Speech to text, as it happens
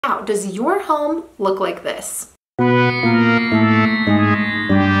Now, does your home look like this? And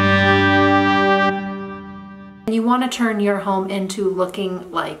you want to turn your home into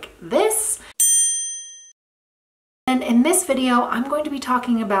looking like this? And in this video, I'm going to be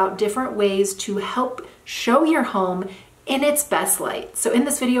talking about different ways to help show your home in its best light. So in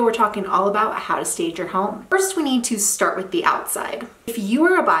this video, we're talking all about how to stage your home. First, we need to start with the outside. If you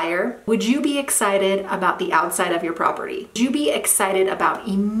were a buyer, would you be excited about the outside of your property? Would you be excited about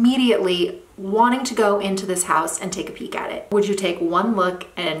immediately wanting to go into this house and take a peek at it? Would you take one look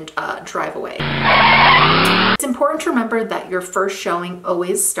and drive away? It's important to remember that your first showing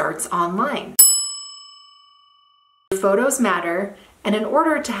always starts online. Photos matter, and in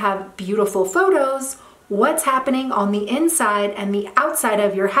order to have beautiful photos, what's happening on the inside and the outside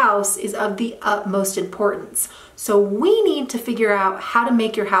of your house is of the utmost importance. So we need to figure out how to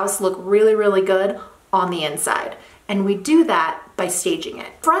make your house look really, really good on the inside. And we do that by staging it.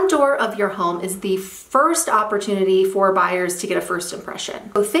 Front door of your home is the first opportunity for buyers to get a first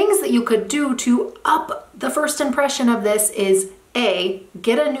impression. So things that you could do to up the first impression of this is A,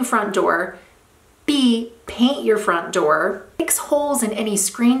 get a new front door, B, paint your front door, fix holes in any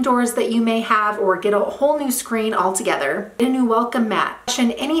screen doors that you may have, or get a whole new screen altogether, get a new welcome mat,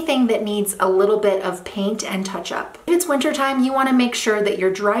 and anything that needs a little bit of paint and touch up. If it's wintertime, you want to make sure that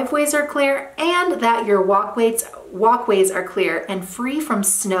your driveways are clear and that your walkways are clear and free from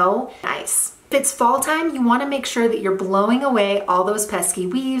snow and ice. If it's fall time, you want to make sure that you're blowing away all those pesky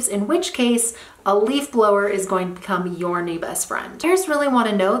weeds, in which case a leaf blower is going to become your new best friend. Buyers really want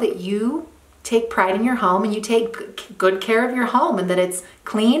to know that you take pride in your home and you take good care of your home and that it's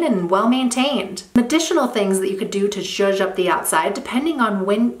clean and well maintained. Additional things that you could do to zhuzh up the outside, depending on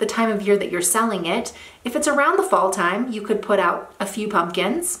when the time of year that you're selling it. If it's around the fall time, you could put out a few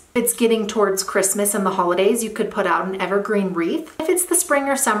pumpkins. If it's getting towards Christmas and the holidays, you could put out an evergreen wreath. If it's the spring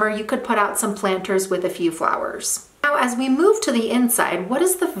or summer, you could put out some planters with a few flowers. Now, as we move to the inside, what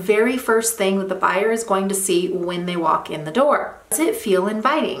is the very first thing that the buyer is going to see when they walk in the door? Does it feel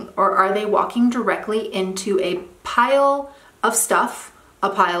inviting, or are they walking directly into a pile of stuff,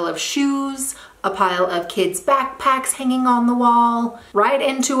 a pile of shoes, a pile of kids' backpacks hanging on the wall, right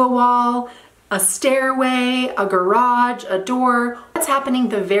into a wall, a stairway, a garage, a door? What's happening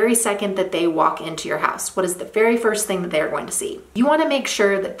the very second that they walk into your house? What is the very first thing that they're going to see? You want to make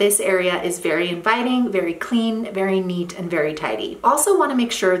sure that this area is very inviting, very clean, very neat, and very tidy. Also want to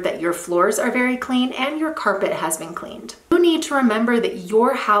make sure that your floors are very clean and your carpet has been cleaned. You need to remember that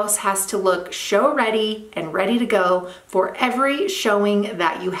your house has to look show ready and ready to go for every showing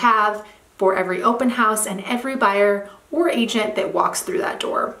that you have, for every open house and every buyer or agent that walks through that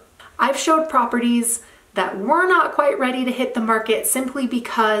door. I've showed properties that were not quite ready to hit the market simply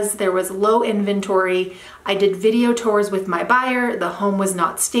because there was low inventory. I did video tours with my buyer. The home was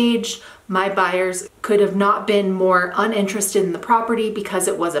not staged. My buyers could have not been more uninterested in the property because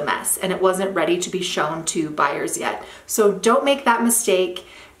it was a mess and it wasn't ready to be shown to buyers yet. So don't make that mistake.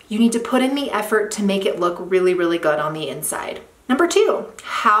 You need to put in the effort to make it look really, really good on the inside. Number 2,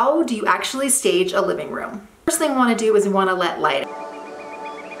 how do you actually stage a living room? First thing you want to do is you want to let light in.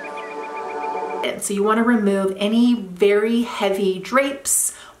 So you want to remove any very heavy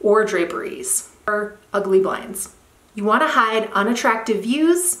drapes or draperies or ugly blinds. You want to hide unattractive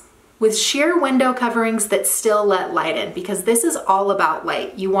views with sheer window coverings that still let light in, because this is all about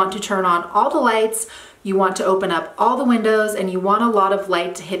light. You want to turn on all the lights, you want to open up all the windows, and you want a lot of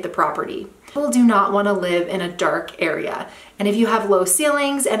light to hit the property. People do not want to live in a dark area. And if you have low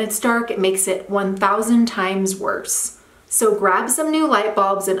ceilings and it's dark, it makes it 1,000 times worse. So grab some new light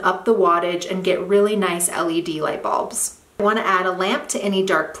bulbs and up the wattage and get really nice LED light bulbs. You want to add a lamp to any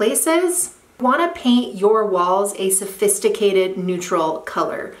dark places. You want to paint your walls a sophisticated neutral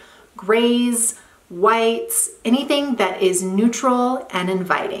color. Grays, whites, anything that is neutral and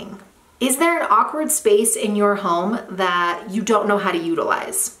inviting. Is there an awkward space in your home that you don't know how to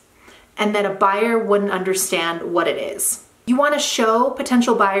utilize and that a buyer wouldn't understand what it is? You want to show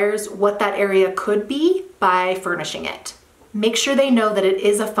potential buyers what that area could be by furnishing it. Make sure they know that it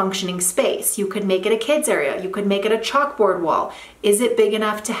is a functioning space. You could make it a kids area. You could make it a chalkboard wall. Is it big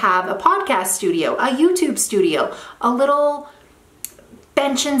enough to have a podcast studio, a YouTube studio, a little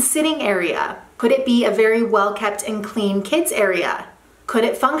bench and sitting area? Could it be a very well kept and clean kids area? Could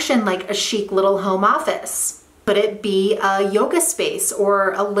it function like a chic little home office? Could it be a yoga space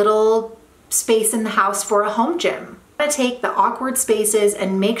or a little space in the house for a home gym? To take the awkward spaces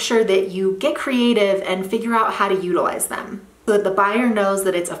and make sure that you get creative and figure out how to utilize them so that the buyer knows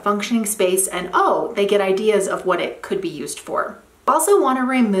that it's a functioning space and they get ideas of what it could be used for. Also want to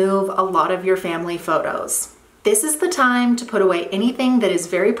remove a lot of your family photos. This is the time to put away anything that is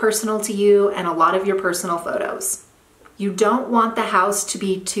very personal to you and a lot of your personal photos. You don't want the house to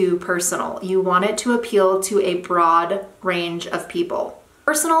be too personal. You want it to appeal to a broad range of people.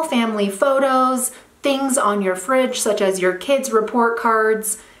 Personal family photos, things on your fridge such as your kids' report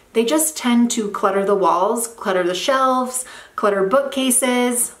cards, they just tend to clutter the walls, clutter the shelves, clutter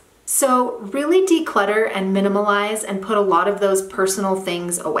bookcases. So really declutter and minimalize and put a lot of those personal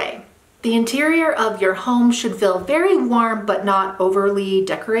things away. The interior of your home should feel very warm but not overly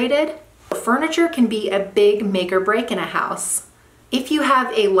decorated. Furniture can be a big make or break in a house. If you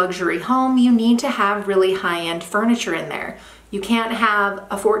have a luxury home, you need to have really high-end furniture in there. You can't have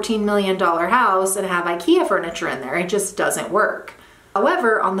a $14 million house and have IKEA furniture in there. It just doesn't work.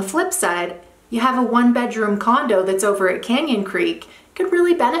 However, on the flip side, you have a one-bedroom condo that's over at Canyon Creek, could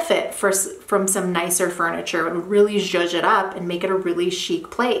really benefit from some nicer furniture and really zhuzh it up and make it a really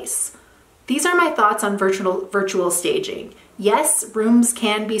chic place. These are my thoughts on virtual staging. Yes, rooms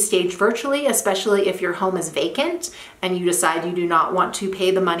can be staged virtually, especially if your home is vacant and you decide you do not want to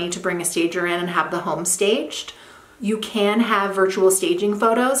pay the money to bring a stager in and have the home staged. You can have virtual staging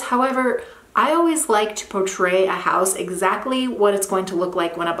photos. However, I always like to portray a house exactly what it's going to look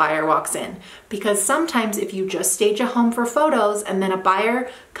like when a buyer walks in. Because sometimes if you just stage a home for photos and then a buyer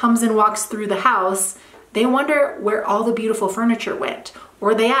comes and walks through the house, they wonder where all the beautiful furniture went.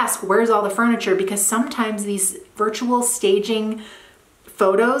 Or they ask, where's all the furniture? Because sometimes these virtual staging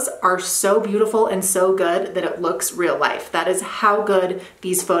photos are so beautiful and so good that it looks real life. That is how good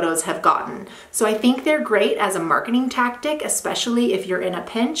these photos have gotten. So I think they're great as a marketing tactic, especially if you're in a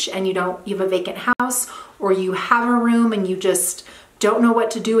pinch and you have a vacant house, or you have a room and you just don't know what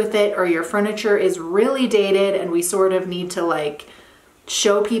to do with it, or your furniture is really dated and we sort of need to like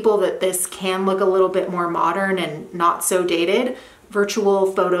show people that this can look a little bit more modern and not so dated. Virtual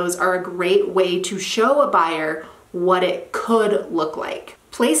photos are a great way to show a buyer what it could look like.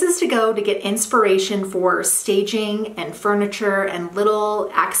 Places to go to get inspiration for staging and furniture and little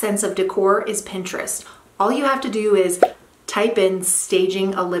accents of decor is Pinterest. All you have to do is type in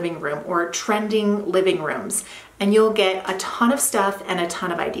staging a living room or trending living rooms, and you'll get a ton of stuff and a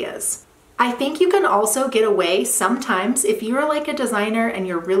ton of ideas. I think you can also get away sometimes if you're like a designer and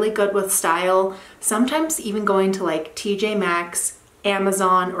you're really good with style, sometimes even going to like TJ Maxx,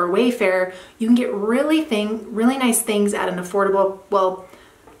 Amazon, or Wayfair, you can get really nice things at an affordable, well,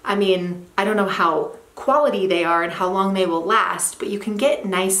 I mean, I don't know how quality they are and how long they will last, but you can get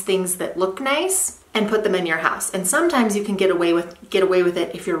nice things that look nice and put them in your house. And sometimes you can get away with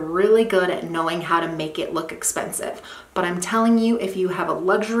it if you're really good at knowing how to make it look expensive. But I'm telling you, if you have a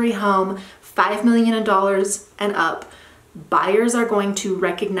luxury home, $5 million and up, buyers are going to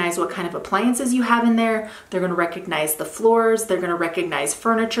recognize what kind of appliances you have in there. They're going to recognize the floors. They're going to recognize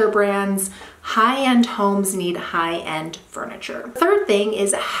furniture brands. High-end homes need high-end furniture. Third thing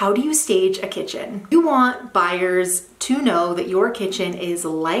is, how do you stage a kitchen? You want buyers to know that your kitchen is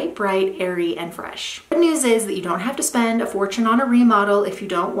light, bright, airy, and fresh. Good news is that you don't have to spend a fortune on a remodel if you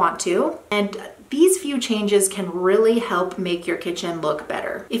don't want to. And these few changes can really help make your kitchen look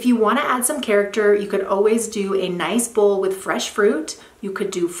better. If you want to add some character, you could always do a nice bowl with fresh fruit. You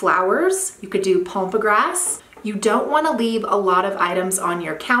could do flowers. You could do pomegranate. You don't want to leave a lot of items on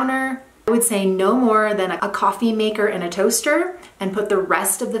your counter. I would say no more than a coffee maker and a toaster, and put the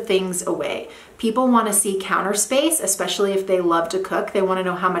rest of the things away. People want to see counter space, especially if they love to cook. They want to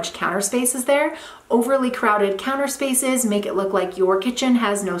know how much counter space is there. Overly crowded counter spaces make it look like your kitchen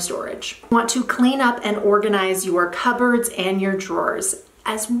has no storage. You want to clean up and organize your cupboards and your drawers,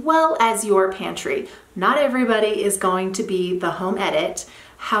 as well as your pantry. Not everybody is going to be the home edit.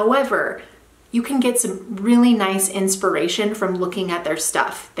 However, you can get some really nice inspiration from looking at their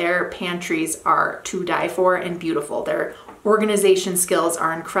stuff. Their pantries are to die for and beautiful. Their organization skills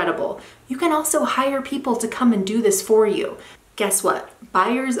are incredible. You can also hire people to come and do this for you. Guess what?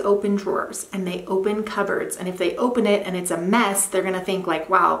 Buyers open drawers and they open cupboards. And if they open it and it's a mess, they're gonna think like,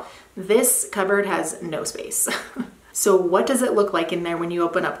 wow, this cupboard has no space. So what does it look like in there when you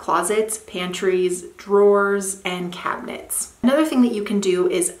open up closets, pantries, drawers, and cabinets? Another thing that you can do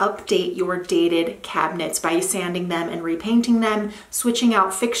is update your dated cabinets by sanding them and repainting them. Switching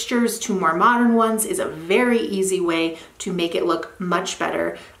out fixtures to more modern ones is a very easy way to make it look much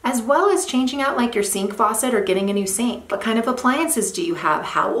better, as well as changing out like your sink faucet or getting a new sink. What kind of appliances do you have?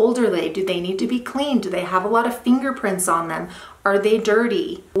 How old are they? Do they need to be cleaned? Do they have a lot of fingerprints on them? Are they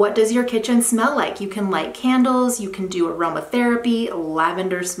dirty? What does your kitchen smell like? You can light candles, you can do aromatherapy.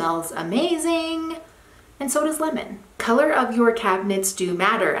 Lavender smells amazing, and so does lemon. Color of your cabinets do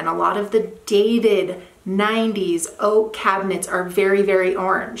matter, and a lot of the dated 90s oak cabinets are very, very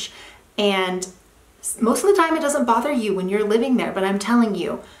orange. And Most of the time it doesn't bother you when you're living there, but I'm telling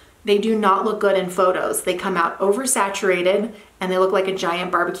you, they do not look good in photos. They come out oversaturated and they look like a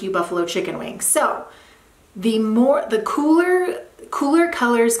giant barbecue buffalo chicken wing. So the cooler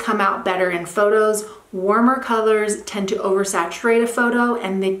colors come out better in photos. Warmer colors tend to oversaturate a photo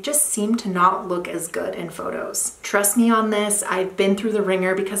and they just seem to not look as good in photos. Trust me on this, I've been through the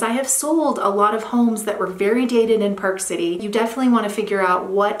ringer because I have sold a lot of homes that were very dated in Park City. You definitely want to figure out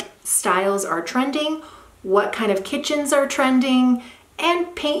what styles are trending, what kind of kitchens are trending,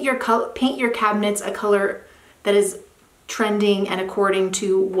 and paint your cabinets a color that is trending and according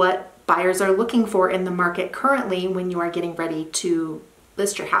to what buyers are looking for in the market currently when you are getting ready to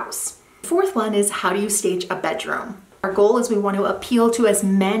list your house. Fourth one is, how do you stage a bedroom? Our goal is we want to appeal to as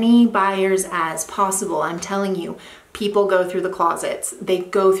many buyers as possible. I'm telling you, people go through the closets. They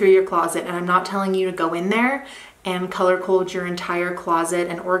go through your closet, and I'm not telling you to go in there and color code your entire closet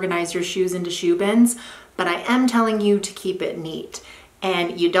and organize your shoes into shoe bins, but I am telling you to keep it neat.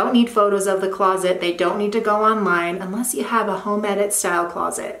 And you don't need photos of the closet. They don't need to go online unless you have a home edit style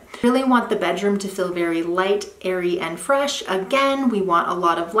closet. Really want the bedroom to feel very light, airy, and fresh. Again, we want a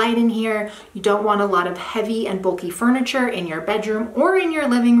lot of light in here. You don't want a lot of heavy and bulky furniture in your bedroom or in your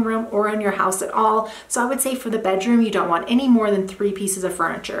living room or in your house at all. So I would say for the bedroom, you don't want any more than 3 pieces of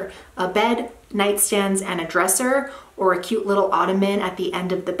furniture: a bed, nightstands, and a dresser, or a cute little ottoman at the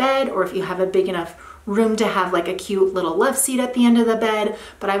end of the bed, or if you have a big enough room to have like a cute little love seat at the end of the bed.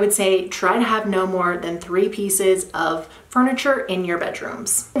 But I would say try to have no more than 3 pieces of furniture in your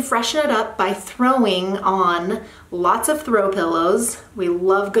bedrooms. And freshen it up by throwing on lots of throw pillows. We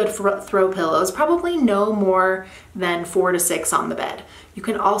love good throw pillows, probably no more than 4 to 6 on the bed. You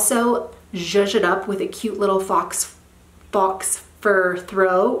can also zhuzh it up with a cute little fox fur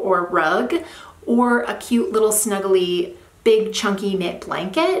throw or rug, or a cute little snuggly big chunky knit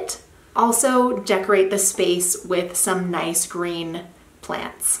blanket. Also decorate the space with some nice green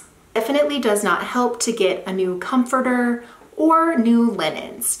plants. Definitely does not help to get a new comforter or new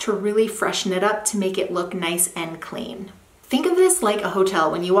linens to really freshen it up to make it look nice and clean. Think of this like a hotel.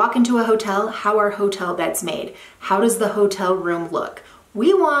 When you walk into a hotel, how are hotel beds made? How does the hotel room look?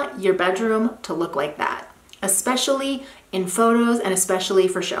 We want your bedroom to look like that, especially in photos and especially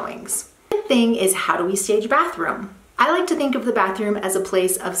for showings. The thing is, how do we stage a bathroom? I like to think of the bathroom as a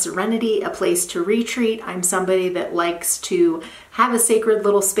place of serenity, a place to retreat. I'm somebody that likes to have a sacred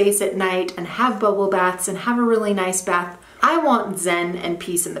little space at night and have bubble baths and have a really nice bath. I want zen and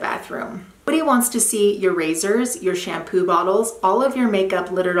peace in the bathroom. Nobody wants to see your razors, your shampoo bottles, all of your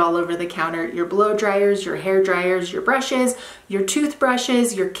makeup littered all over the counter, your blow dryers, your hair dryers, your brushes, your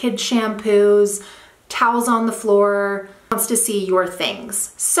toothbrushes, your kid shampoos, towels on the floor. Wants to see your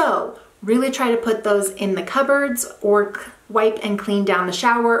things. So really try to put those in the cupboards, or wipe and clean down the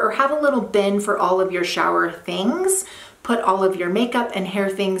shower, or have a little bin for all of your shower things. Put all of your makeup and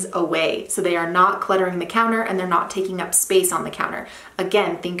hair things away so they are not cluttering the counter and they're not taking up space on the counter.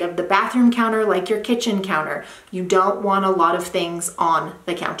 Again, think of the bathroom counter like your kitchen counter. You don't want a lot of things on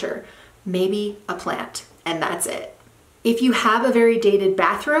the counter. Maybe a plant, and that's it. If you have a very dated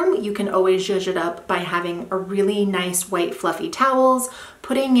bathroom, you can always zhuzh it up by having a really nice white fluffy towels,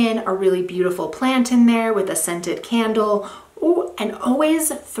 putting in a really beautiful plant in there with a scented candle, and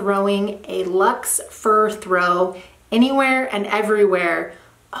always throwing a luxe fur throw anywhere and everywhere.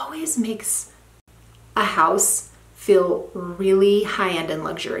 Always makes a house feel really high-end and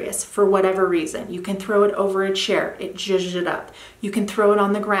luxurious for whatever reason. You can throw it over a chair, it zhuzhes it up. You can throw it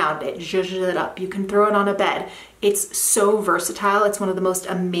on the ground, it zhuzhes it up. You can throw it on a bed. It's so versatile. It's one of the most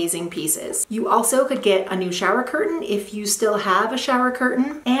amazing pieces. You also could get a new shower curtain if you still have a shower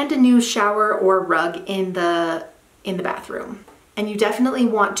curtain, and a new shower or rug in the bathroom. And you definitely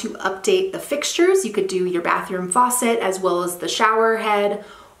want to update the fixtures. You could do your bathroom faucet as well as the shower head,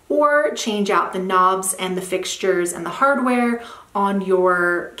 or change out the knobs and the fixtures and the hardware on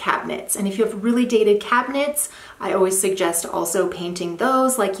your cabinets. And if you have really dated cabinets, I always suggest also painting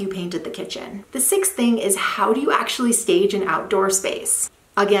those like you painted the kitchen. The 6th thing is, how do you actually stage an outdoor space?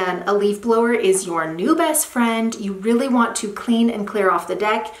 Again, a leaf blower is your new best friend. You really want to clean and clear off the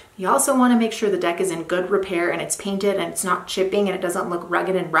deck. You also want to make sure the deck is in good repair and it's painted and it's not chipping and it doesn't look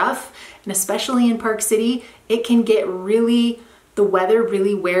rugged and rough. And especially in Park City, it can get the weather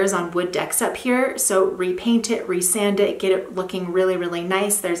really wears on wood decks up here, so repaint it, resand it, get it looking really, really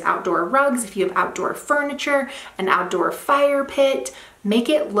nice. There's outdoor rugs. If you have outdoor furniture, an outdoor fire pit, make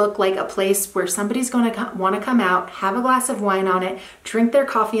it look like a place where somebody's going to want to come out, have a glass of wine on it, drink their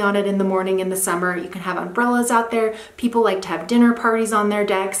coffee on it in the morning in the summer. You can have umbrellas out there. People like to have dinner parties on their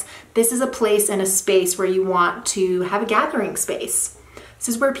decks. This is a place and a space where you want to have a gathering space.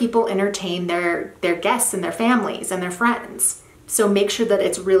 This is where people entertain their guests and their families and their friends. So make sure that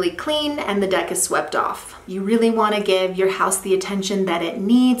it's really clean and the deck is swept off. You really want to give your house the attention that it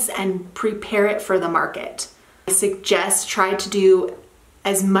needs and prepare it for the market. I suggest try to do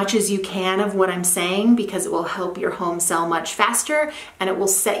as much as you can of what I'm saying because it will help your home sell much faster and it will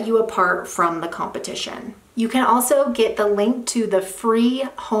set you apart from the competition. You can also get the link to the free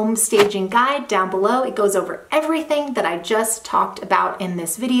home staging guide down below. It goes over everything that I just talked about in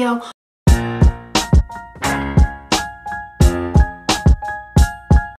this video.